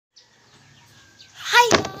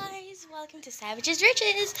welcome to Savage's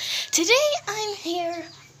Riches. Today I'm here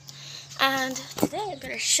and today I'm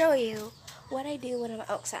going to show you what I do when I'm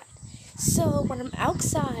outside. So when I'm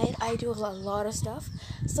outside I do a lot of stuff,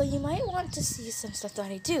 so you might want to see some stuff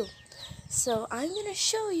that I do. So I'm going to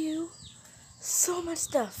show you so much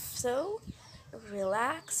stuff, so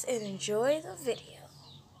relax and enjoy the video.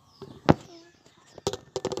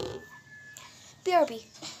 BRB.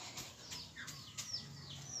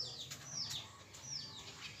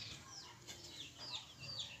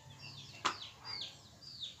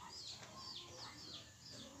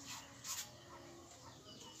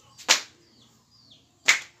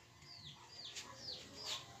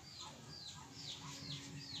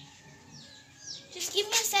 Just give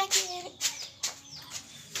me a second.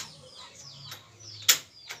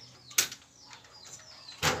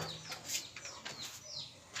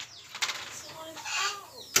 So I'm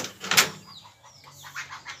out.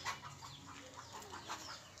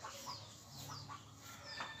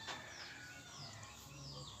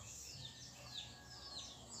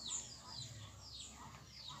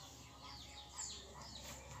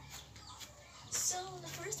 So the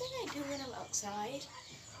first thing I do when I'm outside,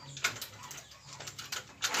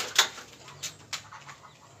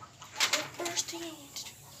 I need to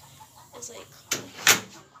do is like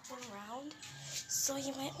turn around. So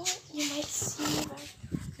you might see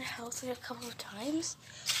the house like a couple of times.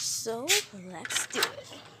 So let's do it.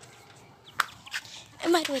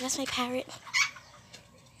 And by the way, that's my parrot,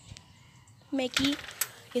 Mickey.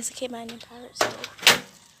 He's a Cape Mountain parrot, so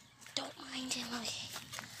don't mind him. Okay,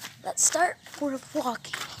 let's start. We're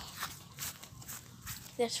walking.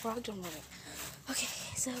 There's frog don't worry. Okay,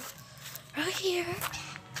 so right here.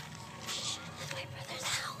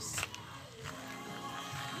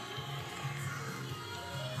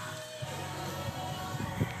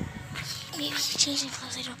 Maybe he's changing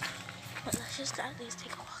clothes, I don't know. But let's just at least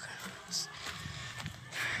take a walk around the house.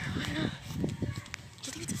 We're gonna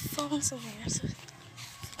leave the phone somewhere so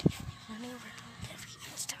running around every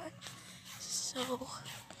time. So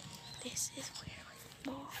this is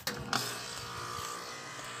where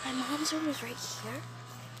my mom's room is right here.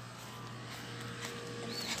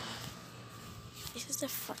 And then this is the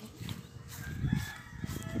front.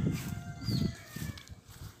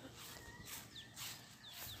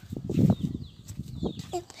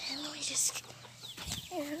 And then we just get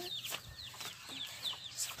here.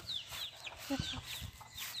 And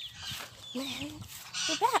then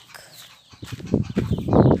we're back.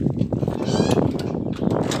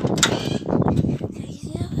 Can you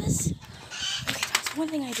see this? Okay, that's one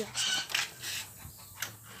thing I do actually.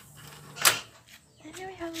 And here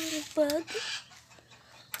we have a little bug.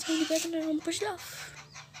 Tiny bug, and I'm gonna push it off.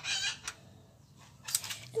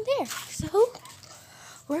 And there. So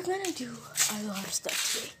we're gonna do a lot of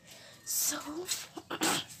stuff today. So,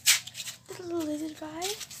 the little lizard guy,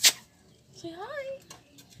 say hi.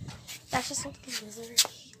 That's just like the lizard.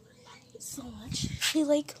 So much. He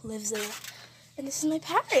like lives there. And this is my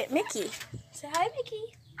parrot, Mickey. Say hi,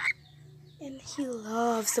 Mickey. And he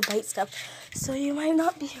loves to bite stuff. So you might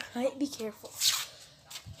be careful.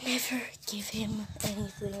 Never give him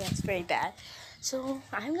anything that's very bad. So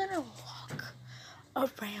I'm gonna walk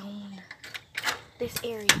around this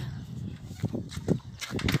area.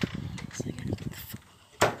 So I'm gonna put the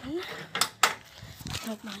phone on.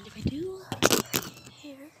 Don't mind if I do.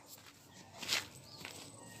 Here.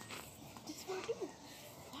 This is what I do.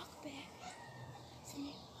 Walk back. So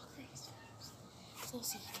you walk these steps. So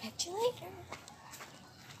see, catch you later.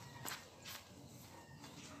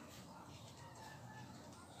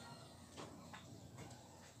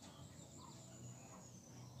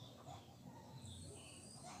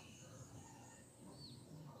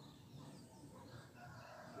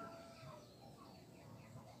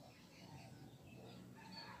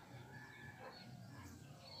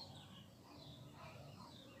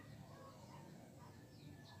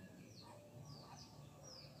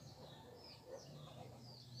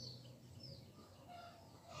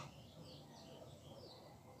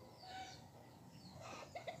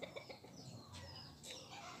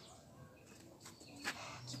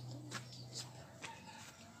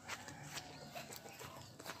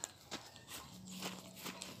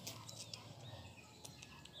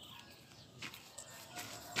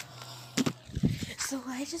 So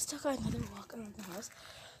I just took another walk around the house.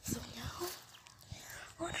 So now,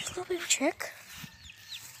 I want to do a little bit of trick.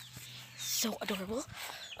 So adorable.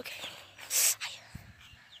 Okay. Hi.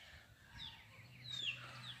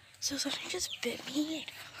 So something just bit me.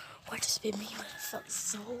 What just bit me? But it felt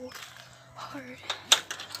so hard.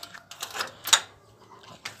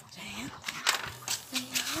 And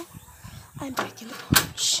now, I'm back in the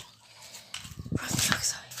porch. From the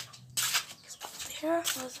outside.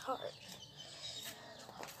 was hard.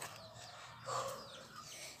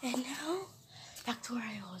 And now, back to where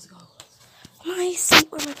I always go. My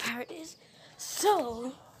seat where my parrot is.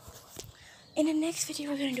 So, in the next video,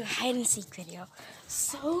 we're going to do a hide and seek video.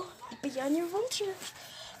 So, be on your vulture,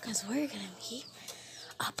 because we're going to be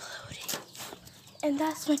uploading. And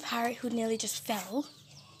that's my parrot who nearly just fell.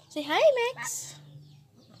 Say hi, Max.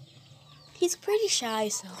 He's pretty shy,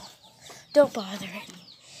 so don't bother him.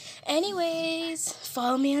 Anyways,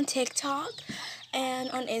 follow me on TikTok and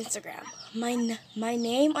on Instagram. My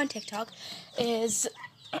name on TikTok is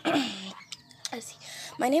let's see.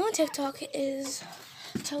 My name on TikTok is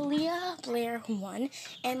Talia Blair 1,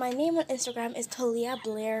 and my name on Instagram is Talia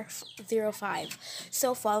Blair 05.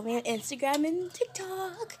 So follow me on Instagram and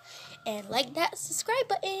TikTok, and like that subscribe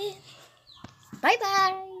button. Bye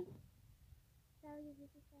bye.